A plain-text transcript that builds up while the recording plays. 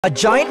A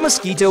giant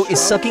mosquito is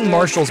sucking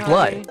Marshall's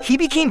blood. He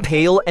became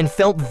pale and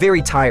felt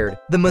very tired.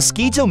 The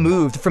mosquito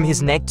moved from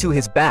his neck to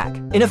his back.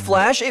 In a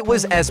flash, it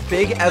was as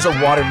big as a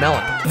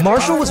watermelon.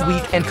 Marshall was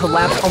weak and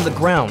collapsed on the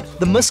ground.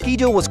 The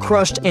mosquito was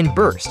crushed and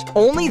burst.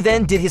 Only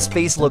then did his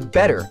face look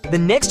better. The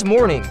next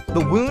morning,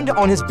 the wound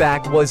on his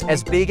back was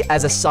as big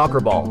as a soccer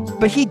ball.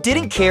 But he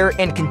didn't care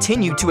and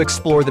continued to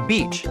explore the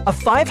beach. A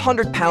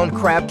 500-pound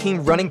crab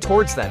came running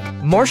towards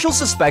them. Marshall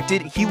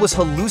suspected he was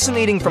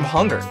hallucinating from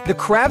hunger. The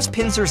crab's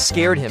pincers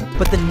scared him,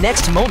 but the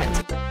next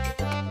moment,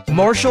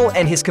 Marshall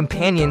and his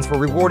companions were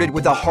rewarded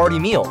with a hearty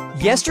meal.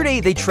 Yesterday,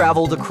 they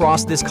traveled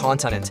across this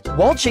continent.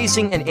 While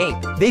chasing an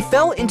ape, they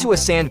fell into a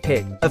sand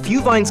pit. A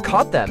few vines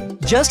caught them.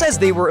 Just as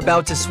they were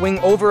about to swing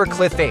over a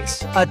cliff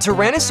face, a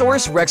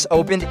Tyrannosaurus Rex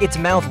opened its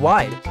mouth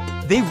wide.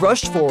 They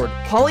rushed forward.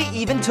 Polly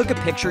even took a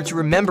picture to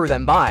remember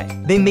them by.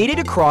 They made it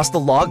across the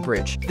log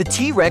bridge. The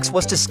T-Rex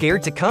was too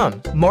scared to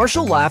come.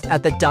 Marshall laughed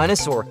at the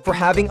dinosaur for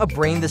having a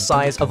brain the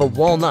size of a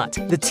walnut.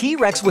 The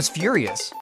T-Rex was furious.